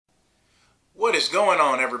is going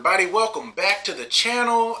on, everybody? Welcome back to the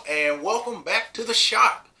channel and welcome back to the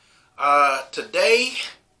shop. Today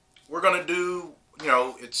we're gonna do,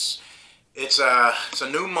 it's a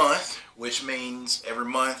new month, which means every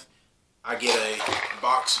month I get a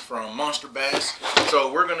box from Monsterbass.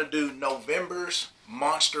 So we're gonna do November's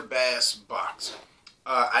Monsterbass box.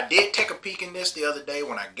 I did take a peek in this the other day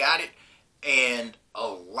when I got it, and a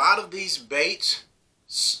lot of these baits,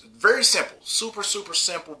 very simple, super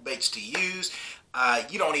simple baits to use.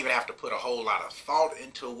 You don't even have to put a whole lot of thought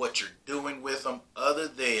into what you're doing with them, other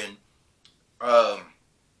than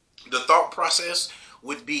the thought process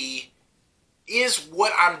would be, is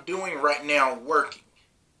what I'm doing right now working?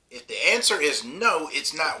 If the answer is no,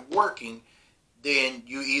 it's not working, then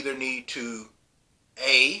you either need to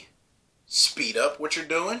A, speed up what you're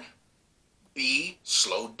doing, B,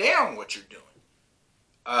 slow down what you're doing.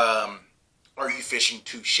 Are you fishing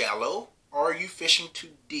too shallow, or are you fishing too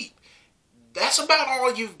deep? That's about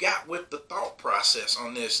all you've got with the thought process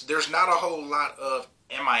on this. There's not a whole lot of,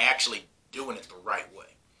 am I actually doing it the right way?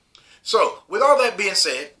 So, with all that being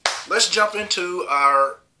said, let's jump into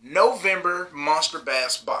our November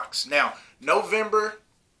Monsterbass box. Now, November,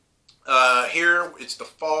 here, it's the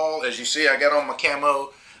fall. As you see, I got on my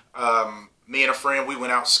camo. Me and a friend, we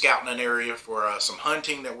went out scouting an area for some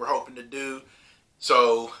hunting that we're hoping to do.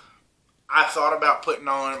 So I thought about putting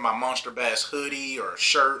on my Monsterbass hoodie or a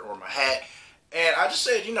shirt or my hat, and I just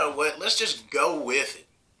said, you know what, let's just go with it.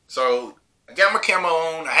 So I got my camo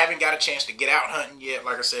on. I haven't got a chance to get out hunting yet.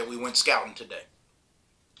 Like I said, we went scouting today,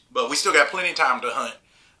 but we still got plenty of time to hunt.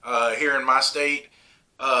 Here in my state,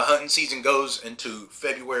 hunting season goes into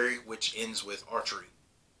February, which ends with archery.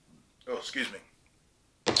 Oh, excuse me.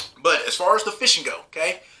 But as far as the fishing go,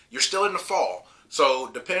 okay, you're still in the fall. So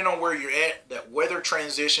depending on where you're at, that weather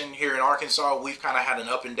transition here in Arkansas, we've kind of had an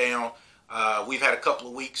up and down. We've had a couple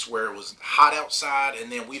of weeks where it was hot outside,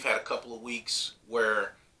 and then we've had a couple of weeks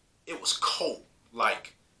where it was cold,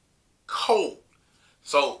 like cold.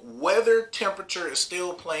 So weather temperature is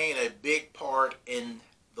still playing a big part in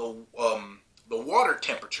the water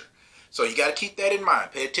temperature. So you got to keep that in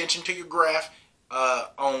mind. Pay attention to your graph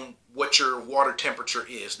on what your water temperature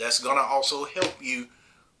is. That's going to also help you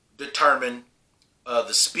determine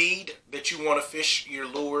the speed that you want to fish your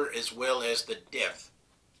lure, as well as the depth.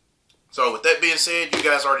 So with that being said, you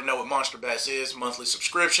guys already know what Monsterbass is. Monthly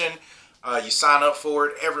subscription. You sign up for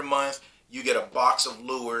it every month. You get a box of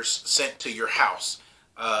lures sent to your house.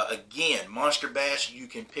 Again, Monsterbass, you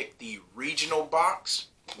can pick the regional box,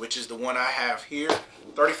 which is the one I have here.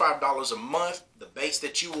 $35 a month. The baits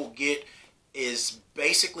that you will get is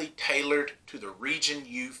basically tailored to the region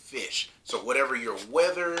you fish. So whatever your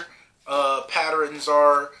weather patterns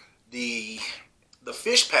are, the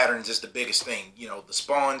fish patterns is the biggest thing. You know, the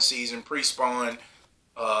spawn season, pre-spawn,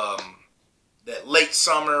 that late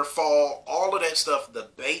summer, fall, all of that stuff. The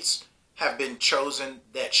baits have been chosen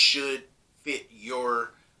that should fit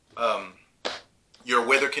your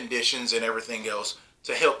weather conditions and everything else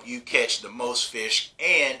to help you catch the most fish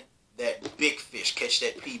and that big fish, catch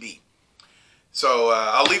that PB. So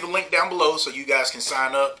I'll leave a link down below so you guys can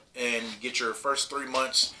sign up and get your first 3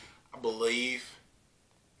 months. I believe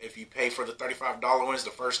if you pay for the $35 ones, the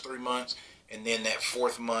first 3 months, and then that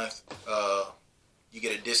 4th month, you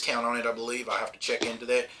get a discount on it, I believe. I have to check into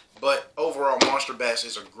that. But overall, Monsterbass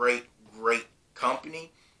is a great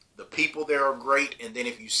company. The people there are great. And then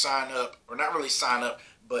if you sign up, or not really sign up,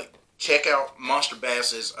 but check out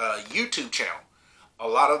Monsterbass's YouTube channel. A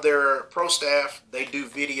lot of their pro staff, they do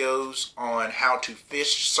videos on how to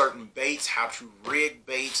fish certain baits, how to rig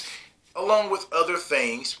baits, along with other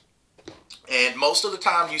things. And most of the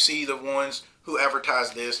time you see the ones who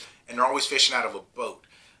advertise this, and they're always fishing out of a boat.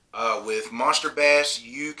 With Monsterbass,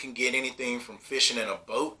 you can get anything from fishing in a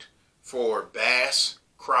boat for bass,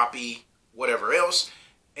 crappie, whatever else.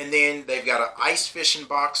 And then they've got an ice fishing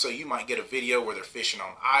box, so you might get a video where they're fishing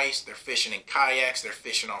on ice, they're fishing in kayaks, they're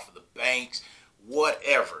fishing off of the banks,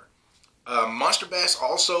 whatever. Monsterbass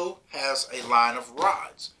also has a line of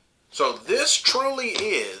rods. So this truly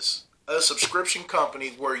is a subscription company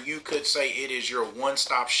where you could say it is your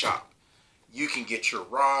one-stop shop. You can get your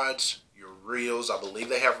rods, your reels. I believe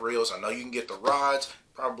they have reels. I know you can get the rods,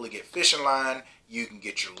 probably get fishing line. You can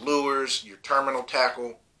get your lures, your terminal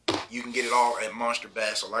tackle. You can get it all at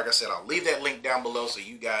Monsterbass. So like I said, I'll leave that link down below so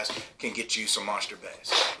you guys can get you some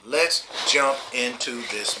Monsterbass. Let's jump into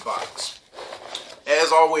this box.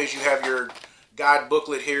 As always, you have your guide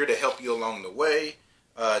booklet here to help you along the way.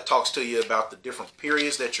 It talks to you about the different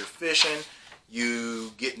periods that you're fishing.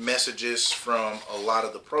 You get messages from a lot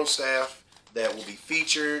of the pro staff that will be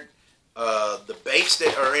featured. The baits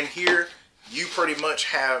that are in here, you pretty much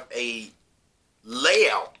have a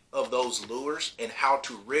layout of those lures and how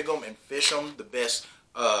to rig them and fish them the best.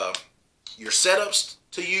 Your setups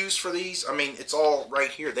to use for these, I mean, it's all right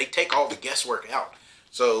here. They take all the guesswork out.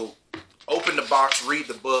 So open the box, read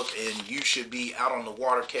the book, and you should be out on the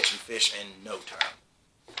water catching fish in no time.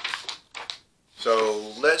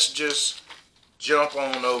 So let's just jump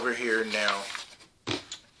on over here now.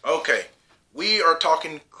 Okay, we are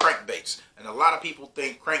talking crankbaits, and a lot of people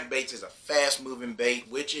think crankbaits is a fast moving bait,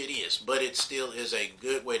 which it is, but it still is a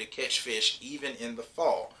good way to catch fish even in the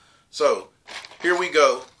fall. So here we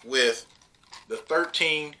go with the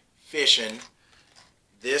 13 Fishing.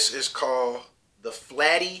 This is called the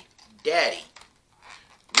Flatty Daddy.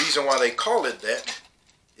 Reason why they call it that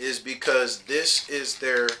is because this is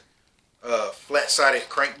their flat-sided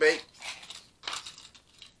crankbait,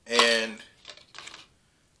 and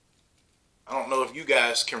I don't know if you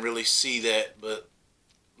guys can really see that, but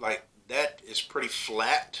like that is pretty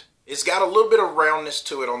flat. It's got a little bit of roundness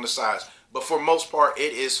to it on the sides, but for most part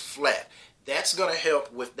it is flat. That's going to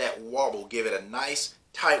help with that wobble, give it a nice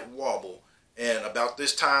tight wobble, and about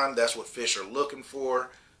this time that's what fish are looking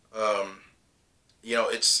for. You know,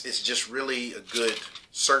 it's just really a good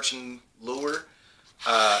searching lure.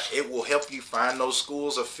 It will help you find those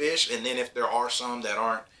schools of fish, and then if there are some that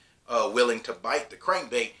aren't willing to bite the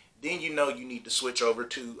crankbait, then you know you need to switch over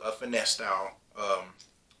to a finesse style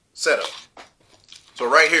setup. So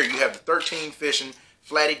right here you have the 13 Fishing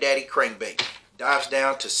Flatty Daddy crankbait. Dives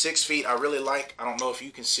down to 6 feet. I really like, I don't know if you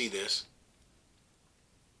can see this,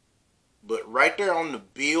 but right there on the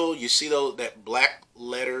bill, you see that black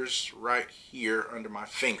letters right here under my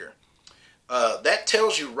finger. That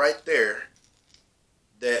tells you right there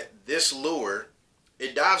that this lure,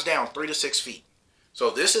 it dives down 3 to 6 feet. So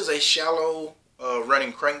this is a shallow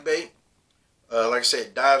running crankbait. Like I said,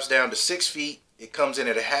 it dives down to 6 feet. It comes in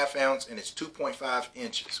at a 1/2 ounce and it's 2.5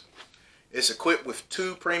 inches. It's equipped with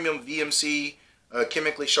 2 premium VMC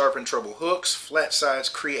chemically sharpened treble hooks. Flat sides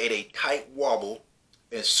create a tight wobble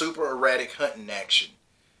and super erratic hunting action.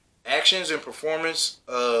 Actions and performance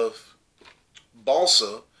of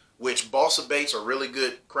balsa, which balsa baits are really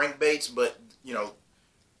good crankbaits, but you know,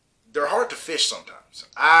 they're hard to fish sometimes.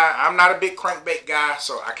 I'm not a big crankbait guy,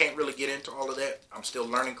 so I can't really get into all of that. I'm still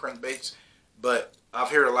learning crankbaits, but I've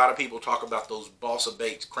heard a lot of people talk about those balsa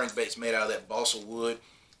baits, crankbaits made out of that balsa wood.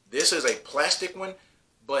 This is a plastic one,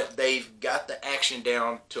 but they've got the action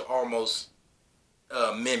down to almost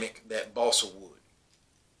mimic that balsa wood.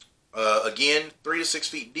 Again, 3 to 6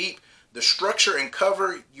 feet deep. The structure and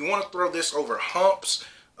cover, you want to throw this over humps,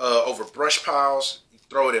 over brush piles. You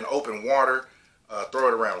throw it in open water. Throw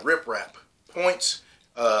it around riprap points.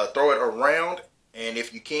 Throw it around, and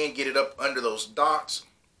if you can, get it up under those docks.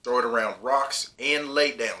 Throw it around rocks and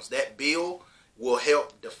laydowns. That bill will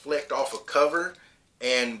help deflect off of cover.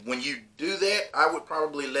 And when you do that, I would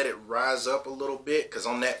probably let it rise up a little bit, because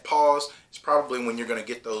on that pause, it's probably when you're going to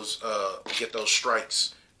get those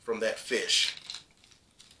strikes from that fish.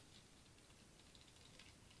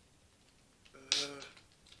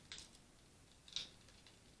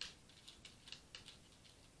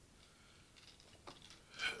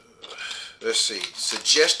 Let's see.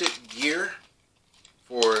 Suggested gear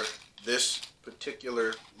for this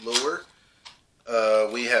particular lure.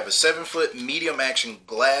 We have a 7-foot medium action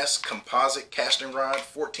glass composite casting rod,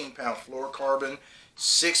 14-pound fluorocarbon,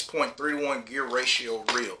 6.31 gear ratio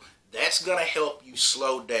reel. That's going to help you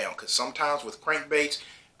slow down, because sometimes with crankbaits,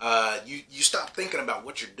 you stop thinking about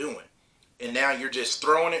what you're doing, and now you're just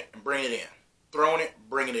throwing it and bringing it in, throwing it,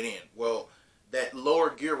 bringing it in. Well, that lower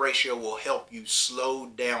gear ratio will help you slow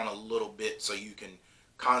down a little bit so you can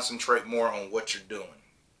concentrate more on what you're doing.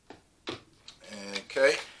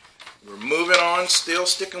 Okay, we're moving on, still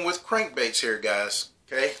sticking with crankbaits here, guys.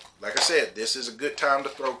 Okay, like I said, this is a good time to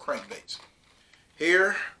throw crankbaits.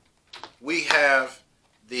 Here we have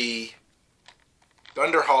the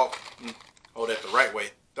Thunderhawk. Hold that the right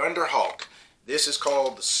way. Thunderhawk. This is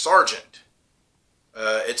called the Sergeant.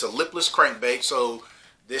 It's a lipless crankbait, so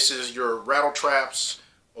this is your rattle traps,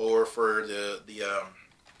 or for the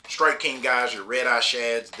Strike King guys, your red eye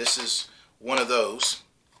shads. This is one of those.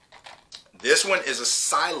 This one is a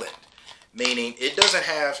silent, meaning it doesn't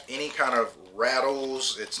have any kind of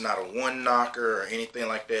rattles. It's not a one knocker or anything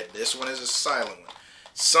like that. This one is a silent one.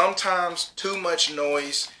 Sometimes too much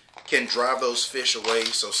noise can drive those fish away,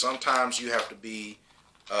 so sometimes you have to be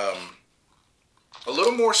a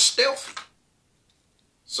little more stealthy.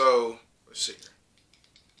 So let's see here.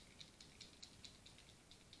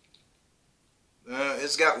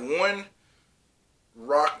 It's got one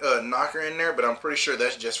rock knocker in there, but I'm pretty sure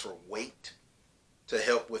that's just for weight to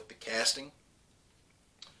help with the casting.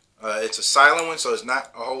 It's a silent one, so it's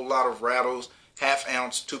not a whole lot of rattles. half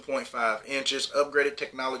ounce, 2.5 inches. Upgraded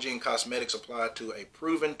technology and cosmetics applied to a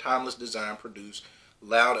proven timeless design produce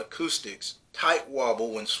loud acoustics, tight wobble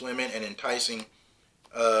when swimming, and enticing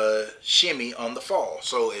shimmy on the fall.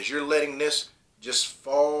 So as you're letting this just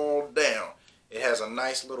fall down, it has a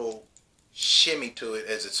nice little shimmy to it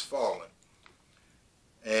as it's falling.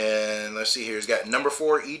 And let's see here, it's got number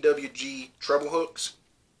 4 EWG treble hooks.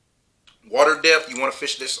 Water depth, you want to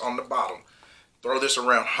fish this on the bottom. Throw this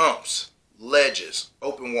around humps, ledges,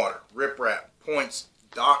 open water, riprap, points,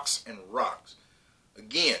 docks, and rocks.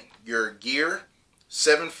 Again, your gear,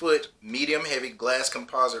 7-foot medium heavy glass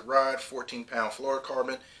composite rod, 14-pound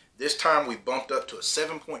fluorocarbon. This time we bumped up to a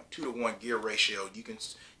 7.2 to 1 gear ratio. You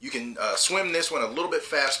can swim this one a little bit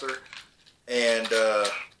faster and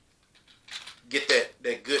get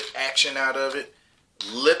that good action out of it.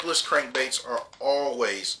 Lipless crankbaits are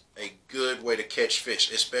always a good way to catch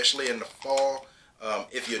fish, especially in the fall.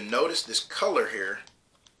 If you notice this color here,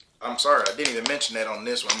 I'm sorry, I didn't even mention that on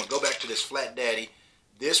this one. I'm going to go back to this Flat Daddy.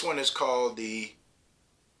 This one is called the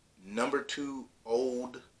number 2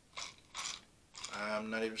 Old. I'm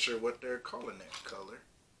not even sure what they're calling that color.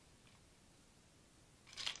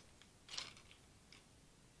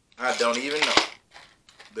 I don't even know.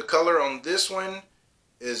 The color on this one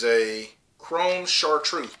is a chrome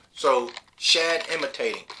chartreuse. So shad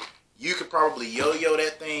imitating. You could probably yo-yo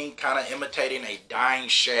that thing, kind of imitating a dying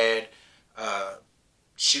shad,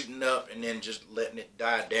 shooting up and then just letting it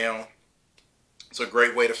die down. It's a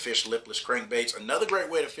great way to fish lipless crankbaits. Another great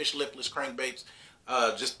way to fish lipless crankbaits,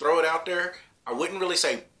 just throw it out there. I wouldn't really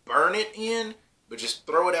say burn it in, but just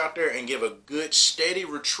throw it out there and give a good steady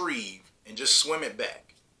retrieve and just swim it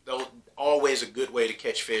back. Though, always a good way to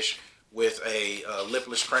catch fish with a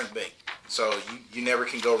lipless crankbait. So you never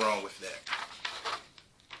can go wrong with that.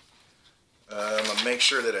 I'm going to make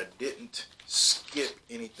sure that I didn't skip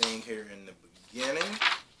anything here in the beginning.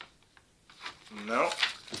 No.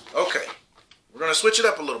 Okay. We're going to switch it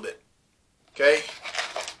up a little bit. Okay.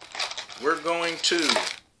 We're going to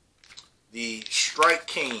the Strike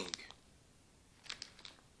King.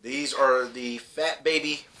 These are the Fat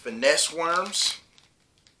Baby Finesse worms.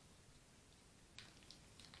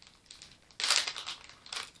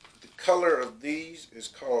 The color of these is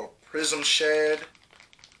called Prism Shad.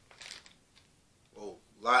 Oh,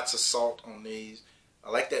 lots of salt on these. I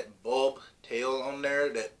like that bulb tail on there.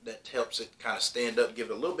 That helps it kind of stand up, give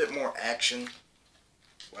it a little bit more action.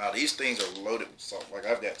 Wow, these things are loaded with salt. Like,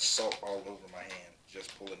 I've got salt all over my hand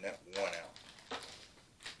just pulling that one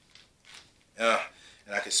out.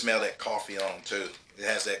 And I can smell that coffee on them too. It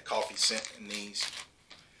has that coffee scent in these.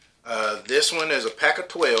 This one is a pack of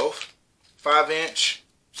 12, 5-inch,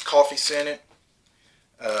 coffee scented.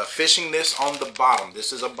 Fishing this on the bottom.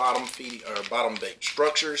 This is a bottom feed or bottom bait.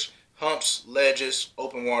 Structures, humps, ledges,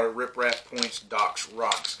 open water, riprap, points, docks,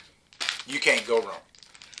 rocks. You can't go wrong.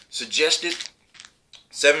 Suggested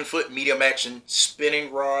 7-foot medium action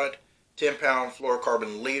spinning rod, 10-pound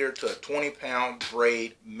fluorocarbon leader to a 20-pound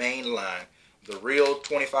braid main line. The Reel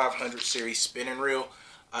 2500 series spinning reel.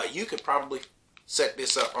 You could probably set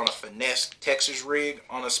this up on a Finesse Texas rig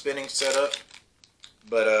on a spinning setup.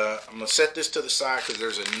 But I'm going to set this to the side because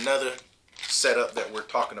there's another setup that we're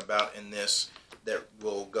talking about in this that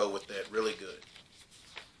will go with that really good.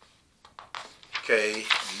 Okay,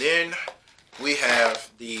 and then we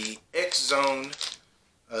have the X-Zone.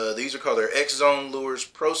 These are called their X-Zone Lures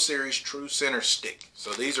Pro Series True Center Stick.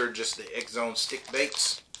 So these are just the X-Zone stick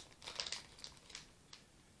baits.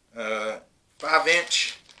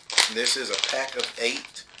 5-inch. This is a pack of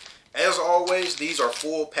 8. As always, these are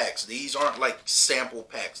full packs. These aren't like sample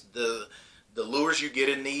packs. The lures you get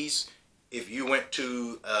in these, if you went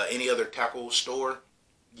to any other tackle store,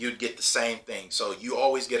 you'd get the same thing. So you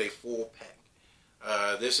always get a full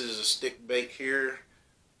pack. This is a stick bait here.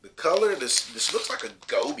 The color, this looks like a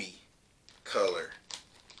goby color.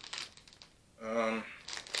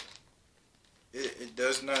 It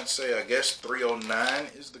does not say. I guess 309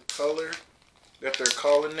 is the color that they're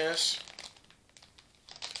calling this.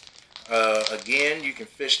 Again, you can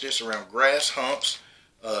fish this around grass, humps,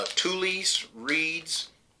 tules, reeds,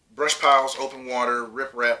 brush piles, open water,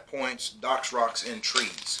 riprap, points, docks, rocks, and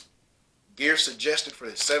trees. Gear suggested for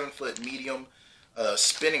the 7-foot medium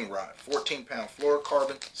spinning rod, 14-pound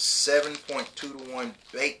fluorocarbon, 7.2 to 1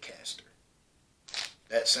 bait caster.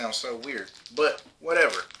 That sounds so weird, but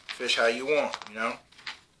whatever. Fish how you want, you know.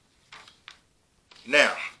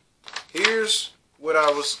 Now, here's what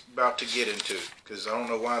I was about to get into, because I don't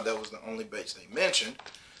know why that was the only baits they mentioned.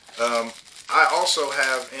 I also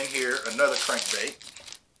have in here another crankbait.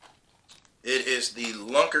 It is the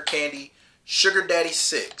Lunker Candy Sugar Daddy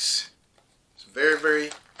 6. It's very,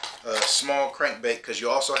 very small crankbait, because you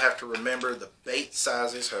also have to remember the bait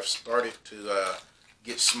sizes have started to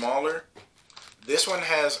get smaller. This one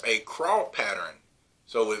has a crawl pattern.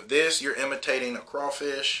 So with this, you're imitating a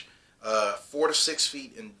crawfish, 4 to 6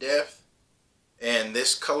 feet in depth, and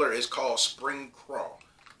this color is called spring crawl.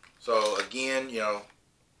 So again, you know,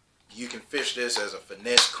 you can fish this as a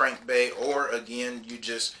finesse crankbait, or again, you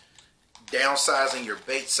just downsizing your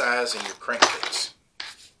bait size and your crankbaits.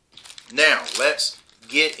 Now, let's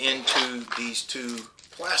get into these two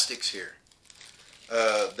plastics here.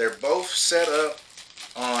 They're both set up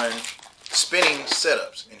on spinning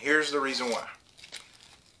setups, and here's the reason why.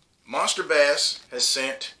 Monsterbass has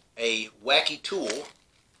sent a wacky tool.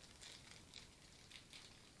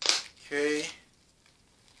 Okay.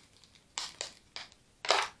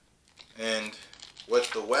 And what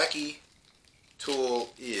the wacky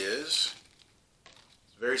tool is,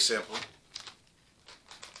 it's very simple.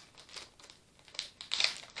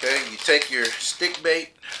 Okay, you take your stick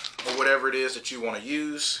bait or whatever it is that you want to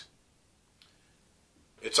use.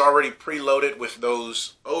 It's already preloaded with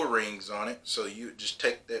those O-rings on it, so you just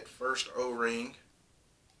take that first O-ring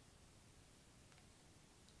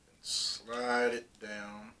and slide it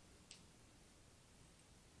down.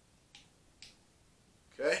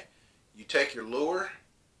 Okay, you take your lure.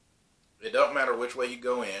 It don't matter which way you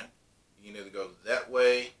go in. You can either go that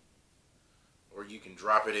way or you can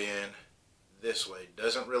drop it in this way. It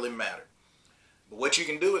doesn't really matter. But what you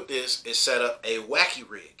can do with this is set up a wacky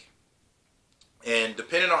rig. And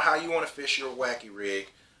depending on how you want to fish your wacky rig,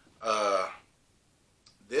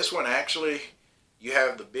 this one actually, you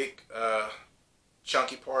have the big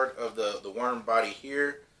chunky part of the worm body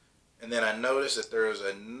here. And then I noticed that there is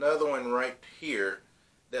another one right here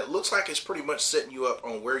that looks like it's pretty much setting you up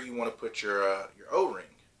on where you want to put your O-ring.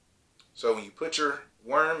 So when you put your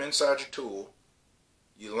worm inside your tool,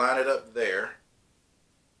 you line it up there.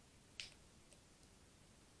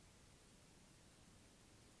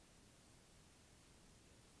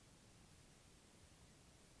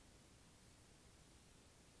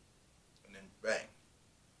 And then bang,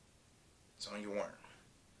 it's on your worm.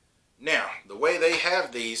 Now, the way they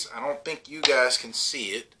have these, I don't think you guys can see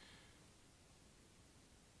it,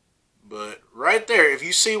 but right there, if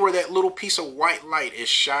you see where that little piece of white light is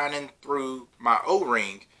shining through my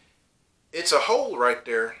O-ring, it's a hole right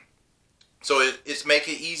there. So it's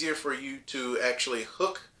making it easier for you to actually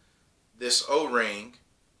hook this O-ring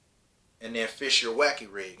and then fish your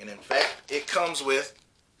wacky rig. And in fact, it comes with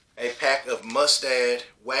a pack of Mustad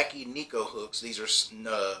Wacky Nico hooks. These are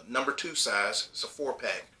number 2 size. It's a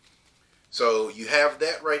 4-pack. So you have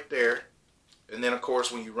that right there. And then of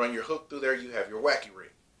course, when you run your hook through there, you have your wacky rig.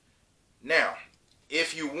 Now,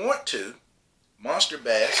 if you want to,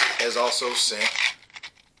 Monsterbass has also sent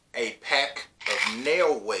a pack of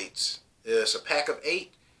nail weights. It's a pack of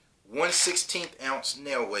 8 1/16 ounce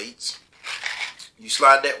nail weights. You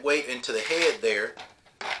slide that weight into the head there,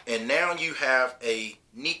 and now you have a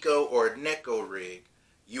Nico or a Neko rig.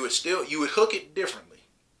 You would hook it differently.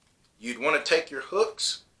 You'd want to take your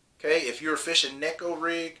hooks, okay, if you're fishing Neko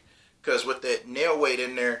rig, because with that nail weight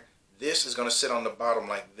in there, this is going to sit on the bottom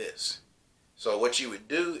like this. So what you would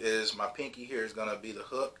do is, my pinky here is going to be the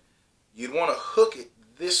hook. You'd want to hook it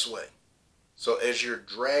this way. So as you're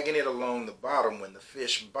dragging it along the bottom, when the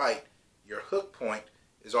fish bite, your hook point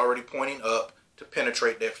is already pointing up to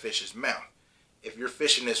penetrate that fish's mouth. If you're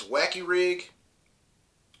fishing this wacky rig,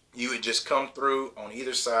 you would just come through on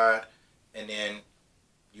either side and then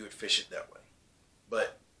you would fish it that way.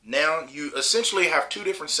 But now you essentially have 2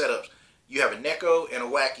 different setups. You have a Neko and a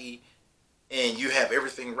wacky, and you have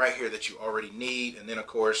everything right here that you already need. And then of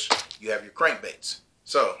course you have your crankbaits.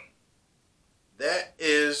 So that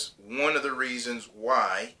is one of the reasons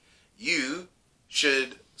why you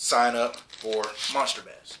should sign up for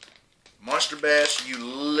Monsterbass. Monsterbass, you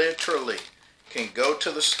literally can go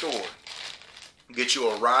to the store, get you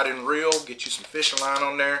a rod and reel, get you some fishing line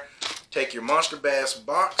on there, take your Monsterbass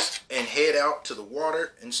box, and head out to the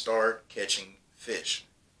water and start catching fish.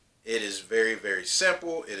 It is very, very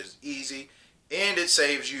simple. It is easy, and it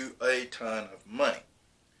saves you a ton of money.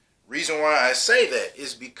 Reason why I say that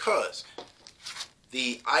is because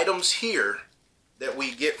the items here that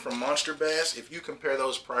we get from Monsterbass, if you compare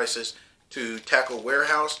those prices to Tackle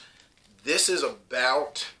Warehouse, this is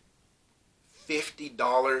about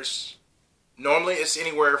 $50. Normally it's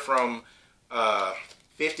anywhere from $50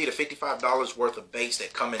 to $55 worth of baits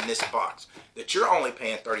that come in this box that you're only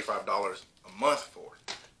paying $35 a month for.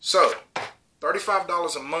 So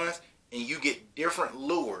 $35 a month, and you get different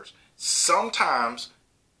lures. Sometimes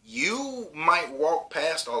you might walk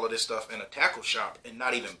past all of this stuff in a tackle shop and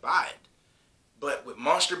not even buy it. But with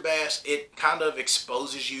Monster Bass, it kind of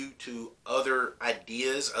exposes you to other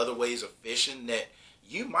ideas, other ways of fishing that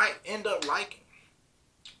you might end up liking.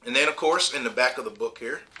 And then, of course, in the back of the book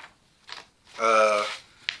here,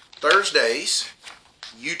 Thursdays,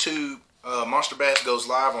 YouTube, Monster Bass goes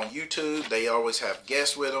live on YouTube. They always have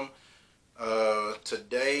guests with them.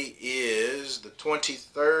 Today is the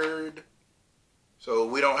 23rd. So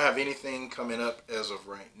we don't have anything coming up as of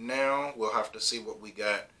right now. We'll have to see what we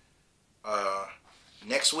got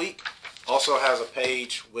next week. Also has a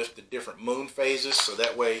page with the different moon phases, so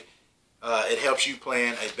that way it helps you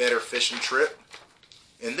plan a better fishing trip.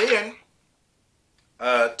 And then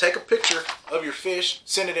take a picture of your fish,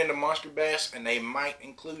 send it into Monster Bass, and they might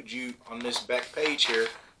include you on this back page here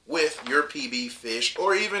with your PB fish,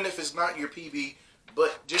 or even if it's not your PB,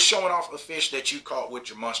 but just showing off a fish that you caught with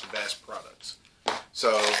your Monster Bass products.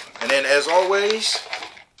 So, and then as always,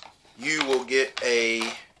 you will get a,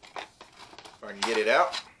 if I can get it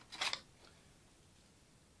out,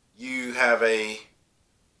 you have a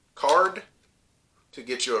card to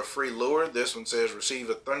get you a free lure. This one says receive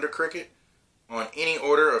a Thunder Cricket on any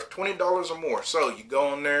order of $20 or more. So you go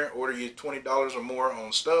on there, order you $20 or more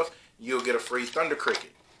on stuff, you'll get a free Thunder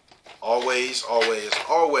Cricket. Always, always,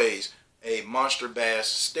 always a Monster Bass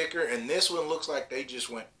sticker, and this one looks like they just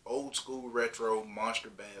went old school retro Monster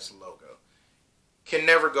Bass logo. Can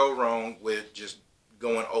never go wrong with just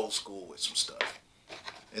going old school with some stuff.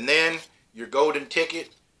 And then your golden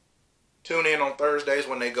ticket, tune in on Thursdays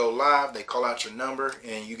when they go live, they call out your number,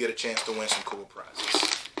 and you get a chance to win some cool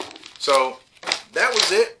prizes. So that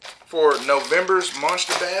was it for November's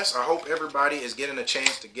Monster Bass. I hope everybody is getting a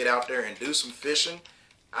chance to get out there and do some fishing.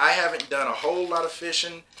 I haven't done a whole lot of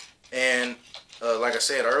fishing, and like I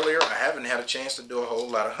said earlier, I haven't had a chance to do a whole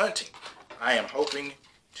lot of hunting. I am hoping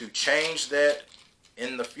to change that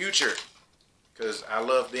in the future because I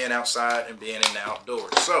love being outside and being in the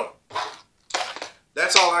outdoors. So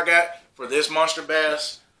that's all I got for this Monster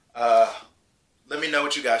Bass. Let me know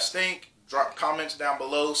what you guys think. Drop comments down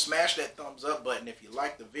below. Smash that thumbs up button if you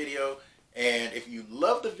like the video. And if you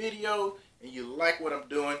love the video and you like what I'm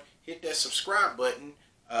doing, hit that subscribe button.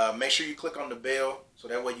 Make sure you click on the bell so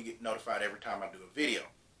that way you get notified every time I do a video.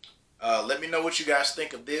 Let me know what you guys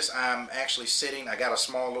think of this. I'm actually sitting, I got a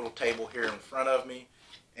small little table here in front of me,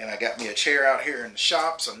 and I got me a chair out here in the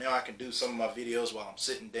shop, so now I can do some of my videos while I'm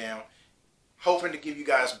sitting down, hoping to give you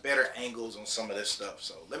guys better angles on some of this stuff.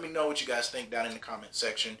 So let me know what you guys think down in the comment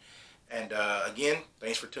section. And again,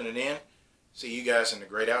 thanks for tuning in. See you guys in the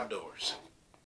great outdoors.